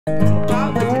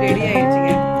Pav bajji ready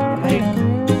ஆயிடுச்சுங்க.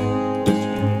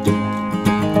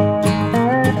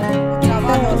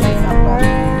 ரவா தோசை சாப்பிட்டோம்.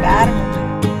 பேரன்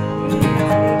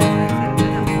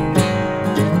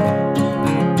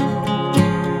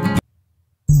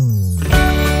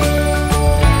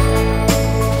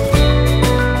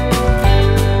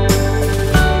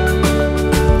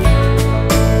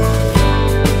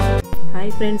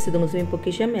ஹாய் ஃப்ரெண்ட்ஸ், இது உங்கள்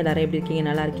சுமிpokkisham. எல்லோரும் எப்படி இருக்கீங்க?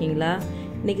 நல்லா இருக்கீங்களா?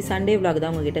 இன்றைக்கி சண்டே vlog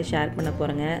தான் உங்ககிட்ட ஷேர் பண்ண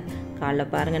போகிறேங்க. காலைல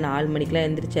பாருங்கள் 4 மணிக்கெலாம்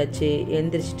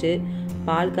எழுந்திரிச்சிட்டு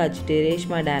பால் காய்ச்சிட்டு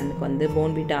ரேஷ்மா டேரனுக்கு வந்து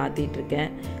போன்விட்டா ஆற்றிட்டுருக்கேன்.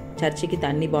 சர்ச்சுக்கு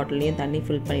தண்ணி பாட்டிலையும் தண்ணி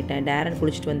ஃபில் பண்ணிட்டேன். டேரன்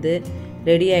குளிச்சுட்டு வந்து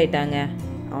ரெடி ஆகிட்டாங்க.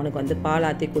 அவனுக்கு வந்து பால்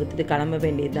ஆற்றி கொடுத்துட்டு கிளம்ப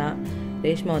வேண்டியது தான்.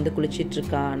 ரேஷ்மா வந்து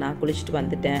குளிச்சிட்ருக்கா. நான் குளிச்சுட்டு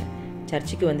வந்துட்டேன்.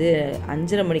 சர்ச்சுக்கு வந்து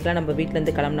 5:30 மணிக்கெலாம் நம்ம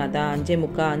வீட்டிலேருந்து கிளம்புனா தான்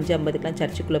 5:45 5:50க்கெலாம்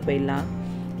சர்ச்சுக்குள்ளே போயிடலாம்.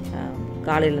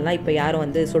 காலையிலலாம் இப்போ யாரும்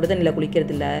வந்து சுடு தண்ணியில்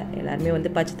குளிக்கிறதில்ல. எல்லாருமே வந்து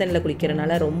பச்சை தண்ணியில்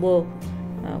குளிக்கிறனால ரொம்ப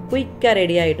குயிக்காக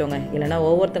ரெடி ஆகிட்டோங்க. இல்லைனா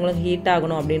ஒவ்வொருத்தவங்களும் ஹீட்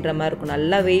ஆகணும் அப்படின்ற மாதிரி இருக்கும்.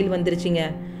 நல்லா வெயில் வந்துருச்சுங்க,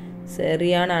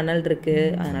 சரியான அனல் இருக்குது.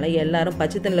 அதனால் எல்லோரும்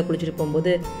பச்சை தண்ணியில் குளிச்சுட்டு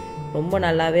போகும்போது ரொம்ப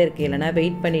நல்லாவே இருக்குது. இல்லைனா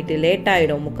வெயிட் பண்ணிவிட்டு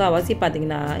லேட்டாகிடும். முக்கால்வாசி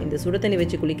பார்த்திங்கன்னா இந்த சுடு தண்ணி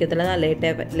வச்சு குளிக்கிறதுல தான்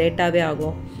லேட்டாகவே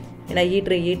ஆகும். ஏன்னா ஹீட்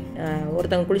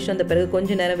ஒருத்தவங்க குளிச்சுட்டு வந்த பிறகு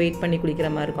கொஞ்சம் நேரம் வெயிட் பண்ணி குளிக்கிற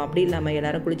மாதிரி இருக்கும். அப்படி இல்லாமல்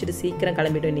எல்லோரும் குளிச்சுட்டு சீக்கிரம்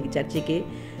கிளம்பிட்டோம் இன்றைக்கி சர்ச்சுக்கு.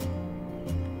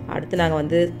 அடுத்து நாங்கள்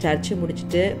வந்து சர்ச்சு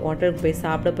முடிச்சுட்டு ஹோட்டலுக்கு போய்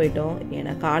சாப்பிட போயிட்டோம்.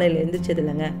 ஏன்னா காலையில் எழுந்திரிச்சது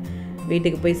இல்லைங்க,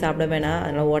 வீட்டுக்கு போய் சாப்பிட வேணாம்,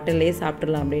 அதனால் ஹோட்டல்லையே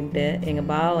சாப்பிட்றலாம் அப்படின்ட்டு எங்கள்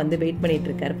பாவா வந்து வெயிட்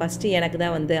பண்ணிகிட்ருக்காரு. ஃபஸ்ட்டு எனக்கு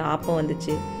தான் வந்து ஆப்பம்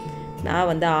வந்துச்சு. நான்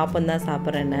வந்து ஆப்பம் தான்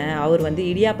சாப்பிட்றேன்னு. அவர் வந்து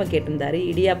இடியாப்பம் கேட்டிருந்தாரு.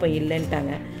 இடியாப்பம்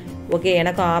இல்லைன்ட்டாங்க. ஓகே,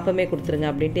 எனக்கும் ஆப்பமே கொடுத்துருங்க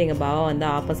அப்படின்ட்டு எங்கள் பாவா வந்து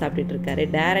ஆப்பம் சாப்பிட்டுட்ருக்காரு.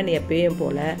 டேரன் எப்பயும்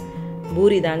போல்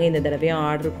பூரி தாங்க இந்த தடவையும்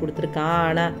ஆர்டர் கொடுத்துருக்கான்.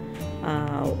 ஆனால்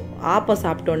ஆப்பம்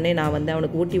சாப்பிட்டோன்னே நான் வந்து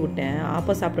அவனுக்கு ஊட்டி விட்டேன்.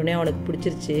 ஆப்பம் சாப்பிட்டோன்னே அவனுக்கு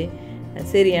பிடிச்சிருச்சு.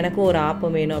 சரி, எனக்கும் ஒரு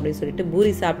ஆப்பம் வேணும் அப்படின்னு சொல்லிட்டு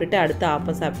பூரி சாப்பிட்டுட்டு அடுத்து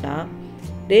ஆப்பம் சாப்பிட்டான்.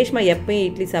 ரேஷ்மா எப்பயும்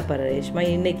இட்லி சாப்பிட்ற ரேஷ்மா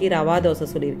இன்றைக்கி ரவா தோசை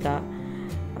சொல்லியிருக்கா.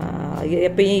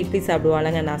 எப்பயும் இட்லி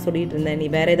சாப்பிடுவாளங்க. நான் சொல்லிகிட்டு இருந்தேன், நீ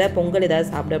வேறு ஏதாவது பொங்கல் ஏதாவது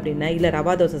சாப்பிடு அப்படின்னா, இல்லை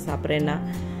ரவா தோசை சாப்பிட்றேன்னா.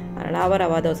 அதனால் அவள்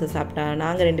ரவா தோசை சாப்பிட்டா.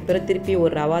 நாங்கள் 2 பேரும் திருப்பி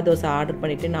ஒரு ரவா தோசை ஆர்டர்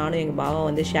பண்ணிவிட்டு நானும் எங்கள் பாவா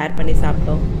வந்து ஷேர் பண்ணி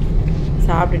சாப்பிட்டோம்.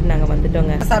 சாப்பிட்டுட்டு நாங்கள்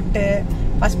வந்துட்டோங்க. சாப்பிட்டு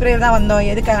ஃபர்ஸ்ட் ப்ரேயர் தான் வந்தோம்.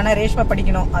 எதுக்காகனா ரேஷ்மா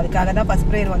படிக்கணும், அதுக்காக தான் ஃபர்ஸ்ட்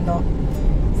ப்ரேயர் வந்தோம்.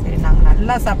 சரி, நாங்கள்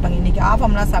நல்லா சாப்பிட்டோங்க. இன்னைக்கு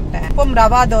ஆப்பம்லாம் சாப்பிட்டேன். அப்பம்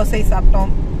ரவா தோசை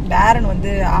சாப்பிட்டோம். டேரன்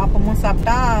வந்து ஆப்பமும்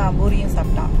சாப்பிட்டான், பூரியும்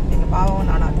சாப்பிட்டான். எங்கள் பாவம்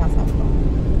நானாக தான் சாப்பிட்டோம்.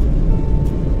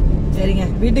 சரிங்க,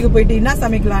 வீட்டுக்கு போயிட்டு என்ன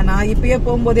சமைக்கலாம்னா, இப்பயே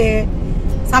போகும்போதே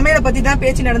சமையலை பற்றி தான்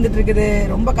பேச்சு நடந்துட்டு இருக்குது.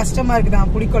 ரொம்ப கஷ்டமா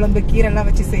இருக்குதான் புளிக்குழம்பு கீரைலாம்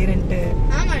வச்சு செய்யறேன்ட்டு.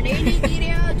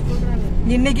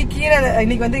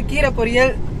 இன்னைக்கு வந்து கீரை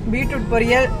பொரியல், பீட்ரூட்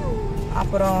பொரியல்,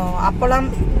 அப்புறம் அப்பளம்,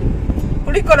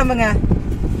 புளிக்குழம்புங்க,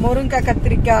 முருங்கைக்காய்,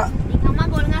 கத்திரிக்காய்.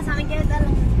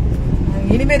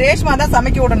 இனிமே ரேஷ்மா தான்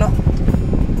சமைக்க விடணும்.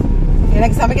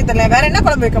 எனக்கு சமைக்க தெரியல. வேற என்ன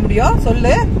குழம்பு வைக்க முடியும்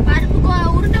சொல்லு?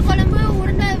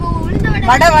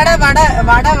 வடை வடை வடை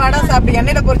வடை வடை சாப்பிடு.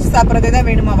 எண்ணெயில பொரிச்சு சாப்பிடறதே தான்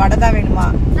வேணுமா? வடை தான் வேணுமா?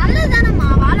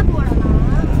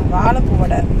 வாழைப்பூ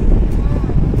வடை.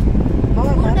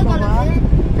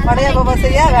 வடையா பாபா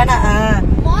சரியா? வேணாம்,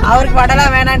 அவருக்கு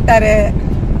வடைலாம் வேணான்ட்டாரு.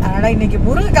 அதனால இன்னைக்கு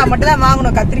முருங்கைக்காய் மட்டும் தான்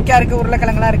வாங்கணும். கத்திரிக்காய் இருக்கு,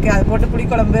 உருளைக்கிழங்குலாம் இருக்கு, அது போட்டு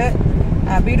புளிக்குழம்பு,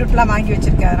 பீட்ரூட்லாம் வாங்கி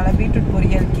வச்சிருக்கேன். அதனால பீட்ரூட்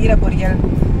பொரியல், கீரை பொரியல்,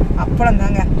 அப்பளம்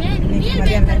தாங்க இன்னைக்கு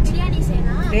மதியானம்.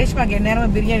 ரேஷ்மாக்கு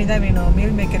எந்நேரமும் பிரியாணி தான் வேணும்.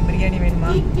 மீல் மேக்கர் பிரியாணி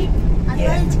வேணுமா?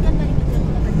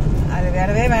 அது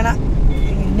வேறவே வேணாம்.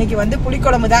 இன்னைக்கு வந்து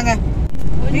புளிக்குழம்பு தாங்க.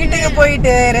 வீட்டுக்கு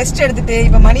போயிட்டு ரெஸ்ட் எடுத்துட்டு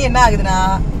இப்ப மணி என்ன ஆகுதுன்னா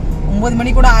 9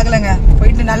 மணி கூட ஆகலைங்க.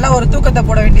 போயிட்டு நல்லா ஒரு தூக்கத்தை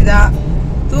போட வேண்டியதா,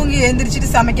 தூங்கி எழுந்திரிச்சிட்டு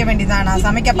சமைக்க வேண்டியதான். நான்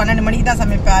சமைக்க 12 மணிக்கு தான்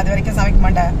சமைப்பேன். அது வரைக்கும் சமைக்க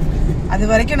மாட்டேன். அது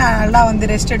வரைக்கும் நான் நல்லா வந்து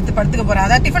ரெஸ்ட் எடுத்து படுத்துக்க போறேன்.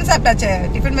 அதான் டிஃபன் சாப்பிட்டாச்சு,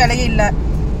 டிஃபன் வேலையே இல்லை.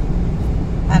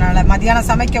 அதனால மதியானம்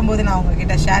சமைக்கும் போது நான்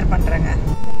உங்ககிட்ட ஷேர் பண்றேங்க.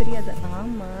 தெரியாது.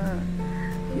 ஆமா,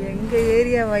 எங்க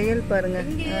ஏரியா வயல் பாருங்க.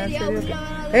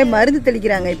 சரி, மருந்து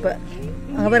தெளிக்கிறாங்க. இப்ப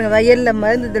அங்க பாருங்க, வயல்ல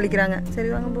மருந்து தெளிக்கிறாங்க. சரி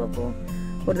வாங்க போப்போம்.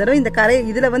 ஒரு தடவை இந்த கரை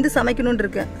இதுல வந்து சமைக்கணும்னு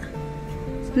இருக்கேன்.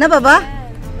 என்ன பாபா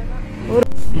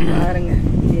பாருங்க,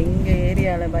 எங்க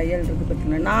ஏரியால வயல் இருக்கு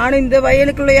பார்த்தீங்கன்னா. நானும் இந்த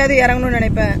வயலுக்குள்ளையாவது இறங்கணும்னு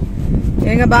நினைப்பேன்.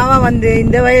 எங்க பாவா வந்து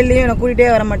இந்த வயல்லையும் என்னை கூட்டிகிட்டே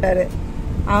வர மாட்டாரு.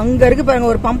 அங்க இருக்கு பாருங்க,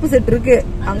 ஒரு பம்பு செட் இருக்கு.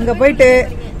 அங்க போயிட்டு,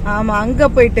 ஆமா, அங்க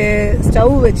போயிட்டு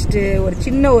ஸ்டவ் வச்சுட்டு ஒரு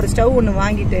சின்ன ஒரு ஸ்டவ் ஒண்ணு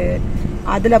வாங்கிட்டு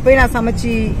அதுல போய் நான்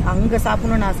சமைச்சு அங்க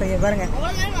சாப்பிடணும்னு ஆசை. பாருங்க,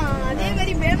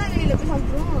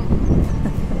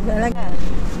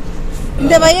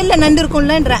 இந்த வயல்ல நண்டு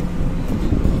இருக்கும்லன்ற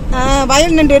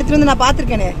வயல் நண்டு எடுத்துட்டு வந்து நான்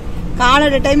பாத்திருக்கேனே.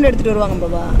 காலையில டைம்ல எடுத்துட்டு வருவாங்க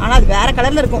பாபா. ஆனா அது வேற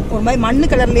கலர்ல இருக்கும், ஒரு மாதிரி மண்ணு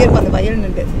கலர்லயே இருக்கும் அந்த வயல்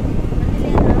நண்டு.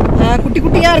 குட்டி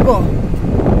குட்டியா இருக்கும்.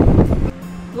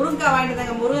 முருங்கைக்காய்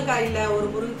வாங்கிட்டு, முருங்கைக்காய் இல்ல, ஒரு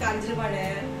முருங்கைக்காய் 5 ரூபாய்.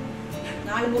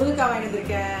 4 முருங்கைக்காய் வாங்கிட்டு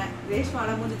வந்திருக்கேன்.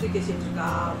 ரேஷ்மால மூஞ்சி தூக்கி வச்சுட்டு இருக்கா.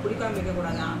 புளிக்குழம்பு வைக்க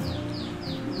கூடாதான்.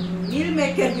 மீல்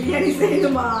மேக்கர் பிரியாணி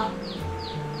செய்யணுமா?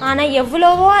 ஆனா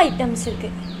எவ்வளவோ ஐட்டம்ஸ் இருக்கு.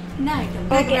 என்ன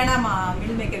ஐட்டம் வேணாமா?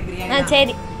 Meal maker biryani.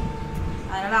 சரி,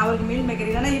 அதனால அவருக்கு மீல் மேக்கர்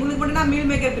இல்லைன்னா இவங்களுக்கு மட்டும் நான் மீல்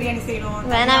மேக்கர் பிரியாணி செய்யணும்.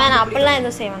 வேணாம் அப்படிலாம்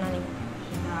எதுவும் செய்வேன் நான்.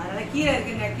 அதனால கீரை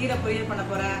இருக்குங்க, கீரை பொரியல் பண்ண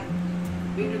போறேன்.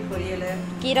 பீட்ரூட் பொரியல்,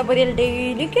 கீரை பொரியல்,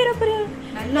 டெய்லி கீரை பொரியல்.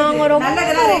 நாங்க ரொம்ப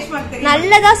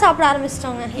நல்லதா சாப்பிட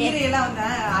ஆரம்பிச்சிட்டோங்க. கீரை எல்லாம் வந்து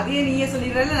அதையே நீயே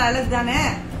சொல்லிடுறல, நல்லது தானே.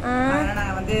 அதனால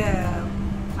நாங்க வந்து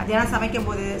மத்தியானம் சமைக்கும்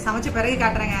போது சமைச்ச பிறகு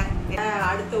காட்டுறேங்க.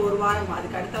 அடுத்த ஒரு வாரம்,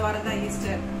 அதுக்கு அடுத்த வாரம் தான்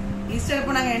ஈஸ்டர். ஈஸ்டர்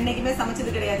அப்போ நாங்க என்னைக்குமே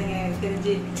சமைச்சது கிடையாதுங்க.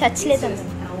 தெரிஞ்சு சர்ச்சிலே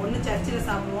ஒண்ணு சர்ச்சில்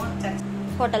சாப்பிடுவோம்,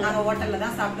 நாங்க ஹோட்டல்ல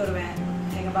தான் சாப்பிட்டு வருவேன்.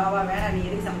 எங்க பாபா வேணாம் நீ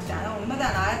எதுக்கு சமைச்சிட்டேன். அதான்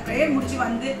உண்மைதான். நான் ப்ரேயர் முடிச்சு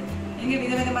வந்து எங்க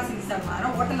விதவிதமா செஞ்சு சாப்பிடுவோம்.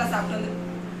 ஆனால் ஹோட்டல்ல சாப்பிட்டு வந்து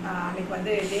அன்னைக்கு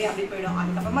வந்து டே அப்படி போயிடும்.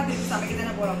 அதுக்கப்புறமா திருப்பி சமைக்க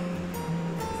தானே போறோம்.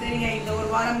 சரிங்க, இந்த ஒரு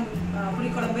வாரம்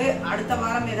புளிக்குழம்பு, அடுத்த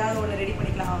வாரம் ஏதாவது ஒண்ணு ரெடி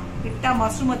பண்ணிக்கலாம். கிட்டா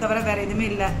மஷ்ரூமை தவிர வேற எதுவுமே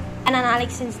இல்ல. நான்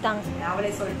நாளைக்கு செஞ்சுட்டாங்க,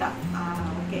 அவளே சொல்லிட்டா.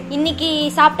 இன்னைக்கு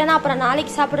சாப்பிட்டேன்னா அப்புறம்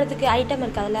நாளைக்கு சாப்பிடுறதுக்கு ஐட்டம்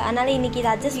இருக்காதுல்ல, அதனால இன்னைக்கு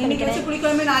இதை அட்ஜஸ்ட் பண்ணிக்கிறேன்.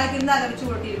 புளிக்குழம்பு நாளைக்கு இருந்தா அதை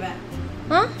வச்சு ஓட்டிடுவேன்.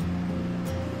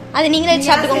 அது நீங்களே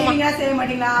சாப்பிட்டுக்கோங்க. நீங்க செய்ய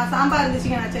மாட்டீங்களா? சாம்பார்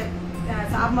இருந்துச்சுங்க.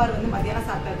 சாம்பார் வந்து மத்தியானம்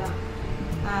சாப்பிட்டதுதான்.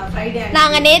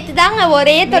 நாங்க நேத்து தாங்க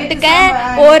ஒரே தொட்டுக்க,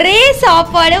 ஒரே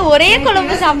சாப்பாடு, ஒரே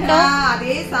குழம்பு சாப்பிட்டோம்.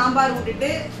 அதே சாம்பார் விட்டுட்டு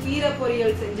கீரை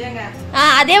பொரியல் செஞ்சேங்க.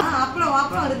 அதே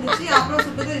அப்புறம் இருந்துச்சு, அப்புறம்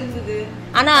சுட்டது இருந்தது.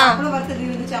 ஆனா அப்புறம் வறுத்தது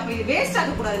இருந்துச்சு. அப்ப இது வேஸ்ட்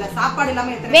ஆக கூடாதுல, சாப்பாடு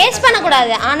இல்லாம வேஸ்ட் பண்ண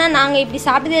கூடாது. ஆனா நாங்க இப்படி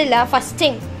சாப்பிட்டதே இல்ல, ஃபர்ஸ்ட்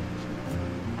டைம்.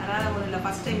 அதனால ஒண்ணு இல்ல,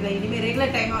 ஃபர்ஸ்ட் டைம் தான். இனிமே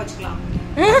ரெகுலர் டைமா வச்சுக்கலாம்.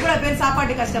 எவ்வளவு பேர்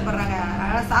சாப்பாடு கஷ்டப்படுறாங்க.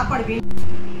 அதனால சாப்பாடு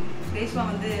ரேஷ்மா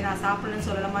வந்து நான் சாப்பிடலன்னு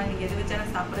சொல்லலாமா, நீங்க எது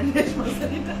வச்சாலும் சாப்பிடுறேன்னு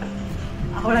சொல்லிட்டேன்.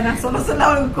 அவளை நான் சொல்ல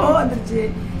அவளுக்கு கோவம் வந்துருச்சு.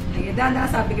 எதா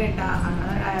இருந்தாலும் சாப்பிட்டுக்கிறேன்ட்டா.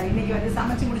 அதனால இன்னைக்கு வந்து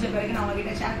சமைச்சு முடிச்ச பிறகு நான்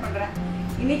உங்ககிட்ட ஷேர் பண்றேன்.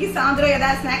 இன்னைக்கு சாயந்தரம்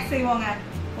ஏதாவது ஸ்நாக்ஸ் செய்வோங்க.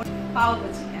 பாவ்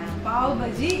பஜ்ஜி, பாவ்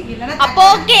பஜ்ஜி இல்லன்னா அப்போ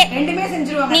ஓகே, ரெண்டுமே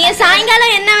செஞ்சிருவாங்க. நீங்க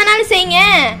சாயங்காலம் என்ன வேணாலும் செய்யுங்க,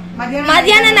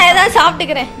 மத்தியானம் நான் ஏதாவது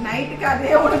சாப்பிட்டுக்கிறேன். நைட்டுக்கு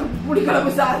அதே உனக்கு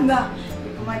புளிக்குழம்பு சாதம் தான்.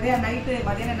 இப்போ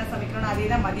மத்தியானம் என்ன சமைக்கணும்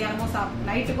அதே தான் மத்தியானமும்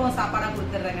நைட்டுக்கும் சாப்பாடா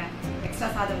கொடுத்துட்றேங்க. எக்ஸ்ட்ரா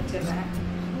சாதம் வச்சிடுறேன்.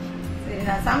 சரி,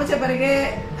 நான் சமைச்ச பிறகு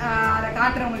அதை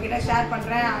காட்டுறேன், உங்ககிட்ட ஷேர்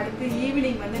பண்றேன். அடுத்து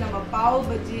ஈவினிங் வந்து நம்ம பாவ்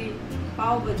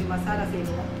பஜ்ஜி மசாலா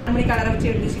செய்வோம். 1 மணிக்கு கலரை வச்சு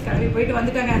எழுந்துச்சு, கிளம்பி போயிட்டு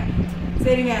வந்துட்டோங்க.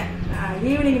 சரிங்க,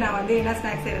 ஈவினிங் நான் வந்து என்ன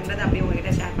ஸ்நாக்ஸ் செய்யறது அப்படியே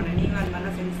உங்ககிட்ட ஷேர் பண்ணேன். நீங்களும் அது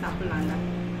மாதிரிலாம் செஞ்சு சாப்பிடலாங்க.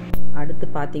 அடுத்து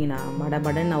பார்த்தீங்கன்னா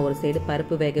மடமடன் நான் ஒரு சைடு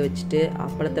பருப்பு வேக வச்சுட்டு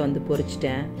அப்பளத்தை வந்து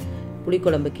பொரிச்சிட்டேன்.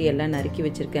 புளிக்குழம்புக்கு எல்லாம் நறுக்கி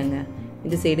வச்சுருக்கேங்க.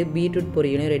 இந்த சைடு பீட்ரூட்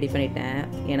பொரியலும் ரெடி பண்ணிட்டேன்.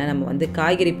 ஏன்னா நம்ம வந்து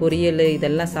காய்கறி பொரியல்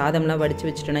இதெல்லாம் சாதம்லாம் வடித்து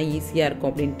வச்சுட்டோன்னா ஈஸியாக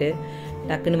இருக்கும் அப்படின்ட்டு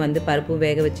டக்குன்னு வந்து பருப்பு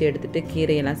வேக வச்சு எடுத்துகிட்டு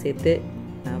கீரையெல்லாம் சேர்த்து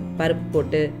பருப்பு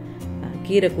போட்டு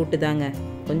கீரை கூட்டு தாங்க,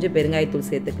 கொஞ்சம் பெருங்காயத்தூள்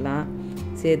சேர்த்துக்கலாம்.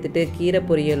 சேர்த்துட்டு கீரை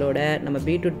பொரியலோட நம்ம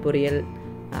பீட்ரூட் பொரியல்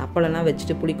அப்பளம்லாம்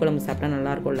வச்சுட்டு புளிக்குழம்பு சாப்பிட்டா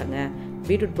நல்லாயிருக்கும் இல்லைங்க.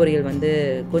 பீட்ரூட் பொரியல் வந்து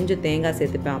கொஞ்சம் தேங்காய்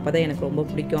சேர்த்துப்பேன், அப்போ தான் எனக்கு ரொம்ப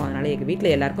பிடிக்கும். அதனால் எங்கள்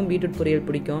வீட்டில் எல்லாருக்கும் பீட்ரூட் பொரியல்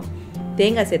பிடிக்கும்.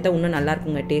 தேங்காய் சேர்த்தா இன்னும்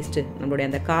நல்லாயிருக்குங்க டேஸ்ட்டு. நம்மளுடைய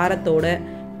அந்த காரத்தோட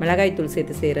மிளகாய்த்தூள்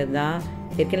சேர்த்து செய்கிறது தான்.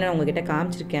 ஏற்கனவே நான் உங்ககிட்ட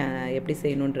காமிச்சிருக்கேன் எப்படி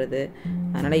செய்யணுன்றது.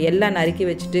 அதனால் எல்லாம் நறுக்கி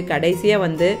வச்சுட்டு கடைசியாக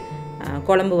வந்து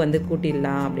குழம்பு வந்து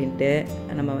கூட்டிடலாம் அப்படின்ட்டு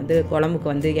நம்ம வந்து குழம்புக்கு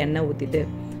வந்து எண்ணெய் ஊற்றிட்டு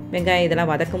வெங்காயம் இதெல்லாம்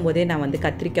வதக்கும் போதே நான் வந்து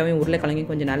கத்திரிக்காயும்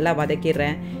உருளைக்கிழங்கையும் கொஞ்சம் நல்லா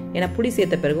வதக்கிடுறேன். ஏன்னா புளி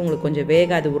சேர்த்த பிறகு உங்களுக்கு கொஞ்சம்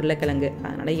வேகாது உருளைக்கிழங்கு.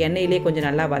 அதனால் எண்ணெயிலே கொஞ்சம்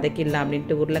நல்லா வதக்கிடலாம்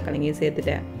அப்படின்ட்டு உருளைக்கிழங்கையும்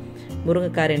சேர்த்துட்டேன்.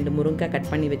 முருங்கைக்காய் 2 முருங்கைக்காய்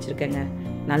கட் பண்ணி வச்சுருக்கேங்க.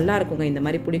 நல்லா இருக்குங்க இந்த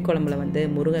மாதிரி புளிக்குழம்புல வந்து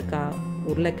முருங்கைக்காய்,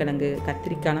 உருளைக்கிழங்கு,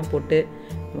 கத்திரிக்காய்லாம் போட்டு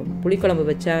புளிக்குழம்பு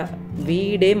வச்சா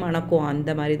வீடே மணக்கும்.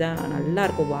 அந்த மாதிரி தான்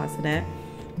நல்லாயிருக்கும் வாசனை.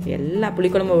 எல்லா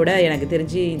புளிக்குழம்பை விட எனக்கு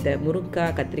தெரிஞ்சு இந்த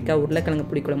முருங்கைக்காய், கத்திரிக்காய், உருளைக்கிழங்கு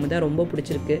புளிக்குழம்பு தான் ரொம்ப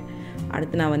பிடிச்சிருக்கு.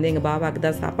 அடுத்து நான் வந்து எங்கள் பாபாவுக்கு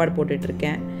தான் சாப்பாடு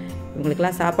போட்டுட்ருக்கேன்.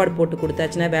 இவங்களுக்கெல்லாம் சாப்பாடு போட்டு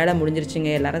கொடுத்தாச்சுன்னா வேலை முடிஞ்சிருச்சுங்க.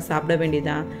 எல்லோரும் சாப்பிட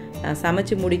வேண்டியதான்.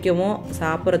 சமைச்சு முடிக்கவும்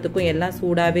சாப்பிட்றதுக்கும் எல்லாம்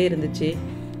சூடாகவே இருந்துச்சு.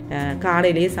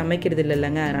 காலையிலேயே சமைக்கிறது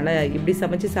இல்லைங்க. அதனால் இப்படி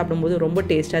சமைச்சு சாப்பிடும்போது ரொம்ப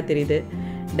டேஸ்ட்டாக தெரியுது.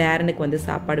 டேரனுக்கு வந்து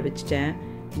சாப்பாடு வச்சுட்டேன்.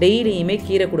 டெய்லியுமே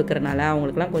கீரை கொடுக்குறனால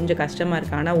அவங்களுக்குலாம் கொஞ்சம் கஷ்டமாக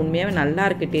இருக்குது. ஆனால் உண்மையாகவே நல்லா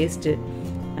இருக்குது டேஸ்ட்டு.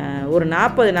 ஒரு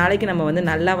 40 நாளைக்கு நம்ம வந்து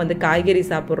நல்லா வந்து காய்கறி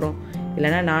சாப்பிட்றோம்,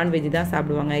 இல்லைனா நான்வெஜ் தான்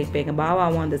சாப்பிடுவாங்க. இப்போ எங்கள்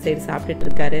பாபாவும் அந்த சைடு சாப்பிட்டுட்டு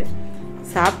இருக்காரு.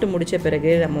 சாப்பிட்டு முடித்த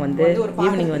பிறகு நம்ம வந்து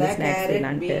ஈவினிங் வந்து ஸ்நாக்ஸ்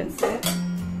செய்யலான்ட்டு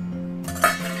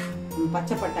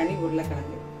பச்சை பட்டாணி,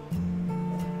 உருளைக்கிழங்கு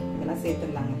இதெல்லாம்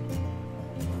சேர்த்துடலாங்க.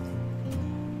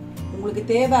 உங்களுக்கு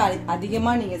தேவை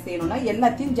அதிகமாக நீங்கள் செய்யணும்னா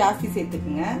எல்லாத்தையும் ஜாஸ்தி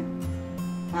சேர்த்துக்குங்க.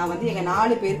 நான் வந்து எங்கள்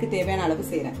 4 பேருக்கு தேவையான அளவு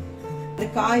செய்கிறேன்.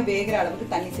 காய் வேகிற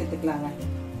அளவுக்கு தண்ணி சேர்த்துக்கலாங்க.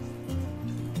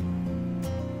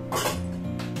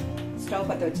 ஸ்டவ்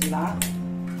பற்ற வச்சுக்கலாம்.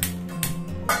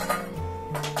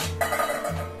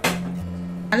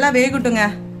 நல்லா வேகட்டுங்க.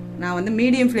 நான் வந்து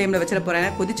மீடியம் ஃப்ளேமில் வச்சிட போகிறேன்.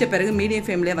 கொதிச்ச பிறகு மீடியம்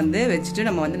ஃப்ளேம்லேயே வந்து வச்சுட்டு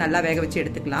நம்ம வந்து நல்லா வேக வச்சு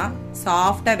எடுத்துக்கலாம்.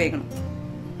 சாஃப்டாக வேகணும்.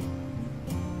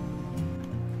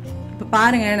 இப்போ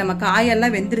பாருங்க, நம்ம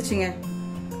காயெல்லாம் வெந்துருச்சுங்க.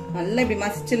 நல்லா இப்படி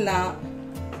மசிச்சிடலாம்.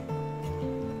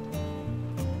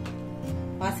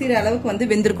 மசிற அளவுக்கு வந்து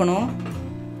வெந்திருக்கணும்.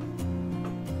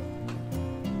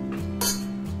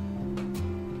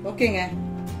 ஓகேங்க,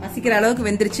 மசிக்கிற அளவுக்கு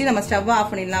வெந்துருச்சு. நம்ம ஸ்டவ் ஆஃப்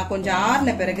பண்ணிடலாம். கொஞ்சம்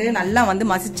ஆறின பிறகு நல்லா வந்து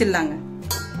மசிச்சிடலாங்க.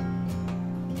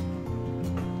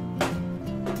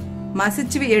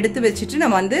 மசிச்சு எடுத்து வச்சுட்டு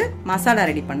நம்ம வந்து மசாலா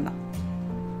ரெடி பண்ணலாம்.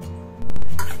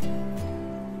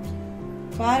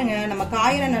 பாருங்க, நம்ம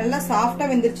காயெல்லாம் நல்லா சாஃப்டா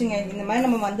வெந்துருச்சுங்க. இந்த மாதிரி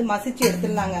நம்ம வந்து மசிச்சு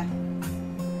எடுத்துடலாங்க.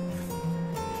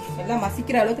 எல்லாம்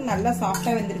மசிக்கிற அளவுக்கு நல்லா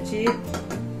சாஃப்டா வெந்துருச்சு.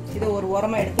 இதை ஒரு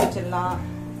ஓரமா எடுத்து வச்சிடலாம்.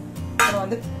 அப்புறம்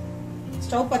வந்து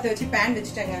ஸ்டவ் பற்ற வச்சு பேன்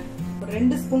வச்சுட்டேங்க. ஒரு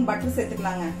 2 ஸ்பூன் பட்டர்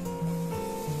சேர்த்துக்கலாங்க.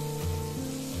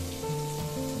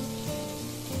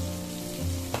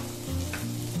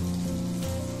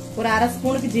 ஒரு 1/2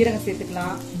 ஸ்பூனுக்கு ஜீரகம்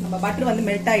சேர்த்துக்கலாம். நம்ம பட்டர் வந்து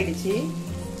மெல்ட் ஆயிடுச்சு.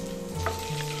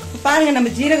 பாருங்க, நம்ம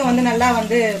ஜீரகம் வந்து நல்லா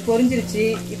வந்து பொரிஞ்சிருச்சு.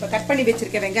 இப்ப கட் பண்ணி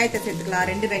வச்சிருக்க வெங்காயத்தை சேர்த்துக்கலாம்.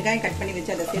 2 வெங்காயம் கட் பண்ணி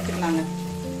வச்சு அதை சேர்த்துக்கலாங்க.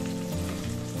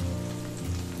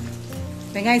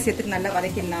 வெங்காயம் சேர்த்துக்கு நல்லா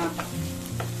வதக்கிடலாம்.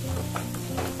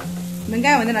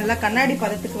 வெங்காயம் வந்து நல்லா கண்ணாடி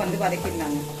பதத்துக்கு வந்து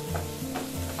வதக்கிடலாங்க.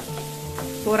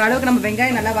 ஓரளவுக்கு நம்ம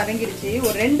வெங்காயம் நல்லா வதங்கிடுச்சு.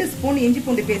 ஒரு 2 ஸ்பூன் இஞ்சி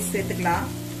பூண்டு பேஸ்ட் சேர்த்துக்கலாம்.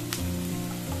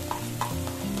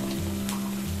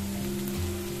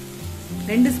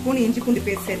 2 ஸ்பூன் இஞ்சி பூண்டு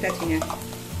பேஸ்ட் சேர்த்தாச்சுங்க.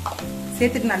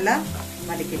 சேர்த்துட்டு நல்லா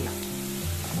வதக்கிடலாம்.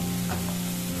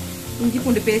 இஞ்சி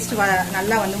பூண்டு பேஸ்ட்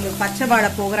நல்லா வந்து உங்களுக்கு பச்சை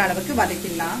வாடை போகிற அளவுக்கு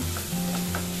வதக்கிடலாம்.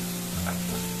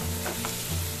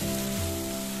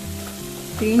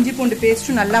 இஞ்சி பூண்டு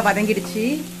பேஸ்டும் நல்லா வதங்கிடுச்சு.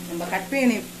 நம்ம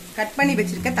கட் பண்ணி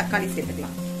வச்சிருக்க தக்காளி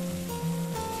சேர்த்துக்கலாம்.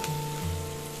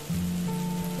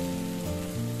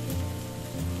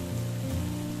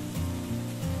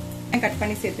 கட்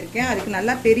பண்ணி சேர்த்திருக்கேன். அதுக்கு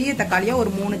நல்லா பெரிய தக்காளியா ஒரு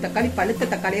 3 தக்காளி பழுத்த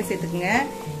தக்காளியா சேர்த்துக்குங்க.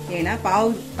 ஏன்னா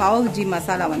பாவ்ஜி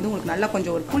மசாலா வந்து உங்களுக்கு நல்லா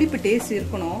கொஞ்சம் ஒரு புளிப்பு டேஸ்ட்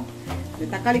இருக்கணும். இந்த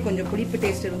தக்காளி கொஞ்சம் புளிப்பு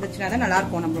டேஸ்ட் இருந்துச்சுன்னா தான் நல்லா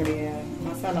இருக்கும் நம்மளுடைய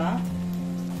மசாலா.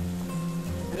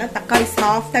 நல்லா தக்காளி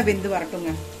சாஃப்டா வெந்து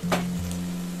வரட்டுங்க.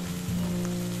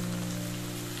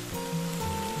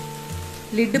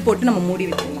 லிட்டு போட்டு நம்ம மூடி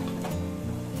வச்சிடலாம்.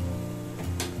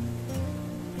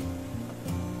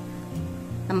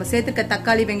 நம்ம சேர்த்துக்க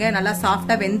தக்காளி வெங்காயம் நல்லா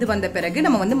சாஃப்டா வெந்து வந்த பிறகு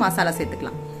நம்ம வந்து மசாலா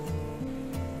சேர்த்துக்கலாம்.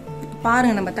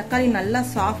 பாருங்க, நம்ம தக்காளி நல்லா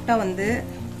சாஃப்டா வந்து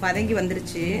வதங்கி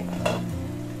வந்துருச்சு.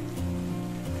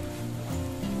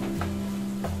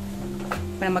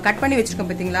 இப்ப நம்ம கட் பண்ணி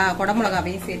வச்சிருக்கோம் பாத்தீங்களா,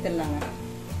 குடமிளகாவையும் சேர்த்துடலாங்க.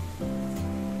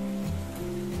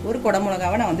 ஒரு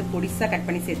குடமிளகாவை நான் வந்து பொடிசா கட்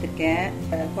பண்ணி சேர்த்திருக்கேன்.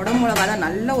 குடமிளகா தான்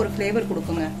நல்ல ஒரு ஃபிளேவர்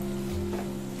கொடுக்குங்க.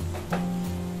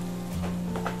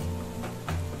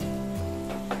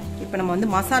 இப்ப நம்ம வந்து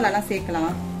மசாலாலாம்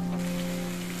சேர்க்கலாம்.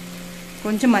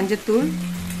 கொஞ்சம் மஞ்சத்தூள்,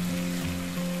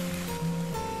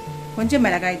 கொஞ்சம்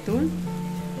மிளகாய் தூள்.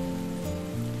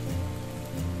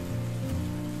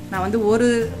 நான் வந்து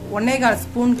 1.25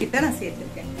 ஸ்பூன் கிட்ட நான்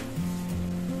சேர்த்திருக்கேன்.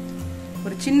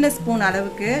 ஒரு சின்ன ஸ்பூன்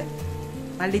அளவுக்கு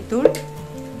மல்லித்தூள்.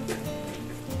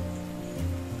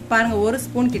 பாருங்க, 1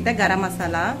 ஸ்பூன் கிட்ட கரம்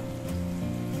மசாலா.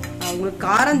 உங்களுக்கு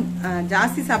காரம்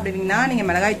ஜாஸ்தி சாப்பிடுவீங்கன்னா நீங்க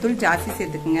மிளகாய் தூள் ஜாஸ்தி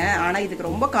சேர்த்துக்குங்க. ஆனா இதுக்கு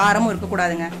ரொம்ப காரமும்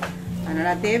இருக்கக்கூடாதுங்க.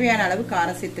 அதனால தேவையான அளவு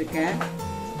காரம் சேர்த்துருக்கேன்.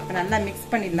 நல்லா மிக்ஸ்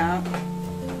பண்ணிடலாம்.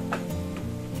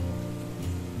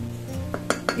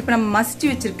 இப்ப நம்ம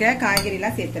மசிச்சு வச்சிருக்க காய்கறி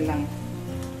எல்லாம் சேர்த்துடலாங்க.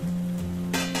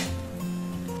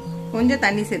 கொஞ்சம்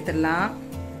தண்ணி சேர்த்துடலாம்.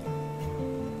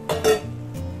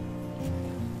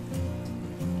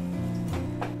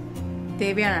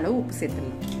 தேவையான அளவு உப்பு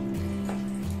சேர்த்துடலாம்.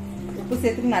 உப்பு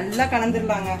சேர்த்துட்டு நல்லா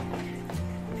கலந்துடலாங்க.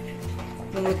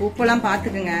 உங்களுக்கு உப்பெல்லாம்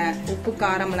பார்த்துக்குங்க. உப்பு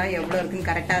காரம்லாம் எவ்வளோ இருக்குன்னு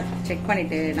கரெக்டாக செக்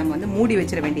பண்ணிட்டு நம்ம வந்து மூடி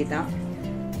வச்சிட வேண்டியதுதான்.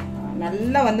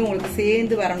 நல்லா வந்து உங்களுக்கு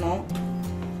சேர்ந்து வரணும்.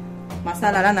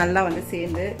 மசாலாலாம் நல்லா வந்து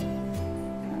சேர்ந்து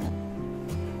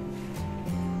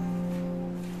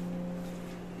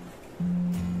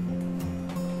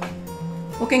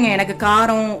ஓகேங்க. எனக்கு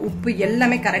காரம் உப்பு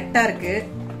எல்லாமே கரெக்டா இருக்கு.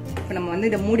 இப்ப நம்ம வந்து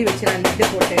இதை மூடி வச்சு லிட்டு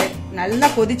போட்டு நல்லா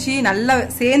கொதிச்சு நல்லா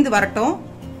சேர்ந்து வரட்டும்,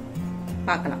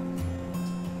 பார்க்கலாம்.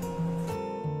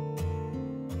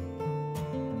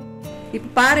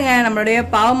 இப்ப பாருங்க, நம்மளுடைய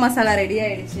பாவ் மசாலா ரெடி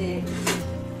ஆயிடுச்சு.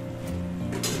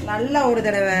 நல்லா ஒரு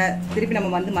தடவை திருப்பி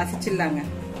நம்ம வந்து மசிச்சிடலாங்க.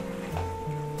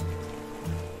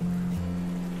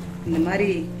 இந்த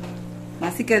மாதிரி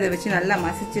மசிக்கிறத வச்சு நல்லா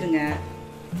மசிச்சிருங்க.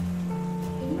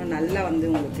 நல்லா வந்து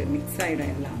உங்களுக்கு மிக்ஸ் ஆயிடும்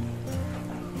எல்லாம்.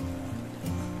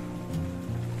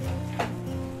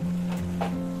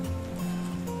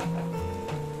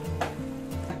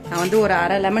 நான் வந்து ஒரு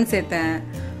 1/2 லெமன் சேர்த்தேன்.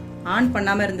 ஆன்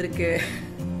பண்ணாம இருந்திருக்கு.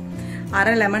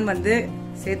 1/2 லெமன் வந்து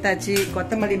சேர்த்தாச்சு.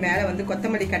 கொத்தமல்லி மேல வந்து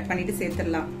கொத்தமல்லி கட் பண்ணிட்டு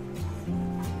சேர்த்துடலாம்.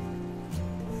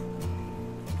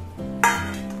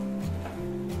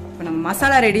 இப்ப நம்ம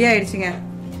மசாலா ரெடி ஆயிடுச்சுங்க.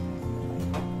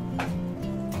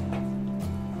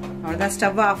 அவ்வளவுதான்,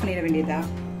 ஸ்டவ் ஆஃப் பண்ணிட வேண்டியதா.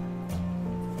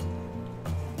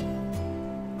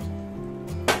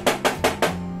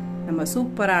 நம்ம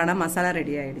சூப்பரான மசாலா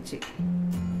ரெடி ஆயிடுச்சு.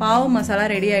 பாவு மசாலா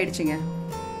ரெடி ஆயிடுச்சுங்க.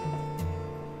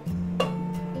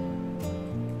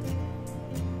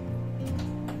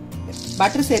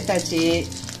 பட்டர் சேர்த்தாச்சு.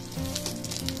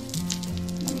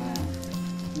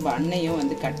 நம்ம அன்னையும்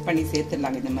வந்து கட் பண்ணி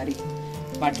சேர்த்துடலாங்க. இந்த மாதிரி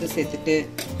பட்டர் சேர்த்துட்டு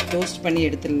டோஸ்ட் பண்ணி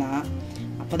எடுத்துடலாம்.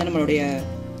 அப்போ தான் நம்மளுடைய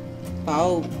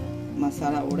பாவு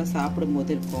மசாலாவோட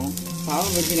சாப்பிடும்போது இருக்கும். பாவு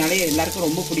பஜ்ஜினாலே எல்லாருக்கும்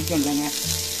ரொம்ப பிடிக்கும் இல்லைங்க.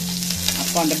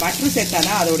 அப்போ அந்த பட்டர்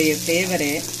சேர்த்தாதான் அதோடைய ஃப்ளேவரு.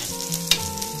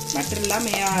 பட்டர்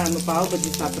இல்லாமல் ஏன் நம்ம பாவு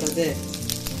பஜ்ஜி சாப்பிட்றது?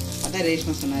 அதான்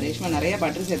ரேஷ்மா சொன்னா. ரேஷ்மா நிறைய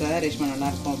பட்டர் சேர்த்தா தான் ரேஷ்மா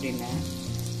நல்லாயிருக்கும் அப்படின்னு.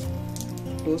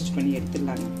 டோஸ்ட் பண்ணி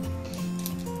எடுத்துடலாங்க.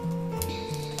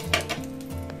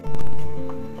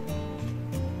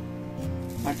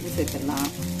 பட்டர் சேர்த்துடலாம்.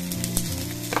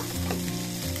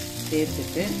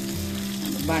 சேர்த்துட்டு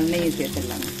நம்ம பண்ணையும்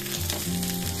சேர்த்துடலாங்க.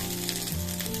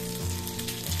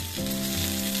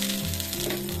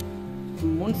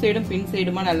 முன் சைடும் பின்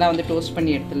சைடுமா நல்லா வந்து டோஸ்ட்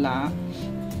பண்ணி எடுத்துடலாம்.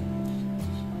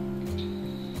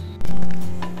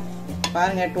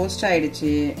 பாருங்க டோஸ்ட்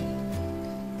ஆயிடுச்சு.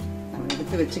 நம்ம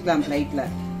எடுத்து வச்சுக்கலாம் பிளேட்ல.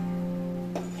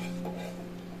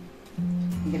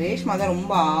 இங்க ரேஷ்மா தான்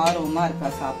ரொம்ப ஆர்வமா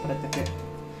இருக்கா சாப்பிடறதுக்கு.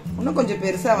 இன்னும் கொஞ்சம்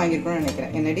பெருசா வாங்கிருக்கணும்னு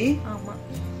நினைக்கிறேன். என்னடி? ஆமா,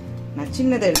 நான்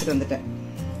சின்னதை எடுத்துட்டு வந்துட்டேன்.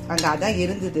 அங்க அதான்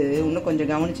இருந்தது. இன்னும்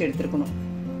கொஞ்சம் கவனிச்சு எடுத்துருக்கணும்.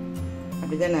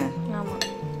 அப்படிதானே? ஆமா,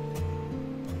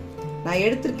 நான்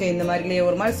எடுத்திருக்கேன். இந்த மாதிரிலயே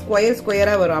ஒரு மாதிரி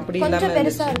ஸ்கொயரா வரும். அப்படி இல்லாம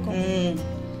பெருசா இருக்கும்.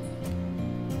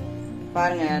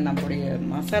 பாருங்க நம்மளுடைய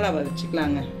மசாலாவை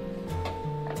வச்சுக்கலாங்க.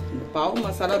 இந்த பாவு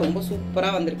மசாலா ரொம்ப சூப்பரா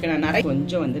வந்திருக்கு. நான் நிறைய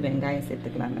கொஞ்சம் வந்து வெங்காயம்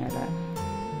சேர்த்துக்கலாம். மேல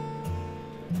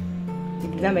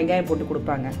இப்படிதான் வெங்காயம் போட்டு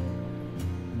கொடுப்பாங்க.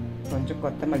 கொஞ்சம்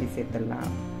கொத்தமல்லி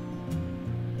சேர்த்துடலாம்.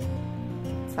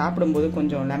 சாப்பிடும்போது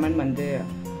கொஞ்சம் லெமன் வந்து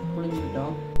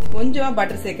புளிஞ்சுக்கிட்டோம். கொஞ்சமா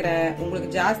பட்டர் சேர்க்கிறேன். உங்களுக்கு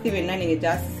ஜாஸ்தி வேணும்னா நீங்க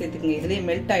ஜாஸ்தி சேர்த்துக்கங்க. இதுலயே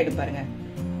மெல்ட் ஆயிடும் பாருங்க.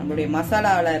 நம்மளுடைய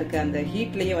மசாலாவில் இருக்க அந்த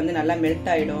ஹீட்லயே வந்து நல்லா மெல்ட்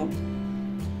ஆயிடும்.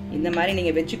 இந்த மாதிரி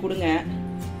நீங்க வச்சு கொடுங்க.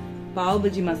 பாவு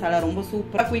பஜ்ஜி மசாலா ரொம்ப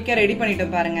சூப்பரா குயிக்கா ரெடி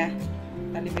பண்ணிட்டோம் பாருங்க.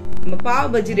 நம்ம பாவு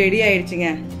பஜ்ஜி ரெடி ஆயிடுச்சுங்க.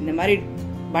 இந்த மாதிரி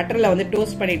பட்டர்ல வந்து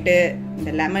டோஸ்ட் பண்ணிட்டு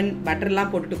இந்த லெமன் பட்டர்லாம்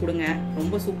போட்டுட்டு கொடுங்க.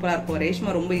 ரொம்ப சூப்பரா இருக்கும்.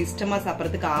 ரேஷ்மா ரொம்ப இஷ்டமா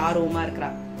சாப்பிடறதுக்கு ஆர்வமா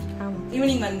இருக்கிறா.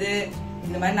 ஈவினிங் வந்து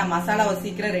இந்த மாதிரி நான் மசாலாவை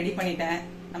சீக்கிரம் ரெடி பண்ணிட்டேன்.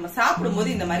 நம்ம சாப்பிடும்போது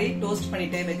இந்த மாதிரி டோஸ்ட்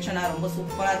பண்ணிட்டு வச்சோன்னா ரொம்ப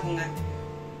சூப்பரா இருக்குங்க.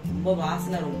 ரொம்ப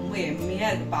வாசனை ரொம்ப எம்மையா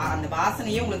இருக்கு. அந்த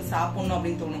வாசனையே உங்களுக்கு சாப்பிடணும்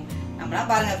அப்படின்னு தோணும். நம்மளாம்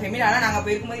பாருங்க ஃபெமிலியா நாங்க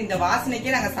போயிருக்கும்போது இந்த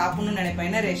வாசனைக்கே நாங்க சாப்பிடணும்னு நினைப்போம்.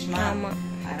 என்ன ரேஷ்மா?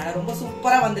 அதனால ரொம்ப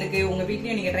சூப்பரா வந்திருக்கு. உங்க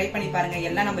வீட்லயும் நீங்க ட்ரை பண்ணி பாருங்க.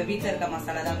 எல்லாம் நம்ம வீட்டுல இருக்க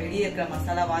மசாலா தான். வெளியே இருக்கிற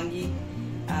மசாலா வாங்கி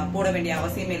போட வேண்டிய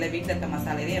அவசியமே இல்லை. வீட்டுல இருக்க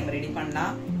மசாலாவே நம்ம ரெடி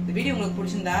பண்ணலாம். இந்த வீடியோ உங்களுக்கு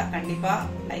பிடிச்சிருந்தா கண்டிப்பா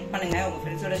லைக் பண்ணுங்க. உங்க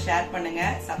ஃப்ரெண்ட்ஸோட ஷேர் பண்ணுங்க.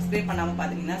 சப்ஸ்கிரைப் பண்ணாம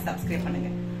பாத்தீங்கன்னா சப்ஸ்கிரைப் பண்ணுங்க.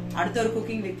 அடுத்த ஒரு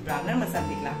குக்கிங் வித் vlogல நம்ம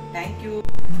சந்திக்கலாம். தேங்க்யூ.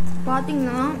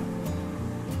 பாத்தீங்கன்னா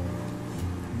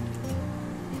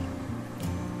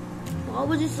பாவ்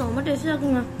பஜ்ஜி செம்ம டேஸ்டா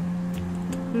இருக்குங்க.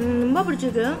 ரொம்ப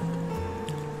பிடிச்சிருக்கு.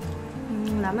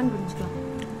 லெமன் பிடிச்சிக்கலாம்.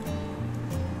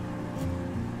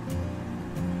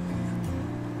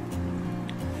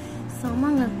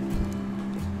 செம்மங்க.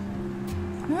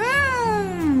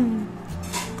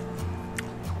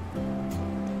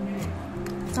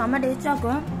 செம்ம டேஸ்டா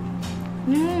இருக்கும்.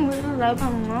 ட்ரை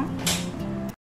பண்ணுங்க.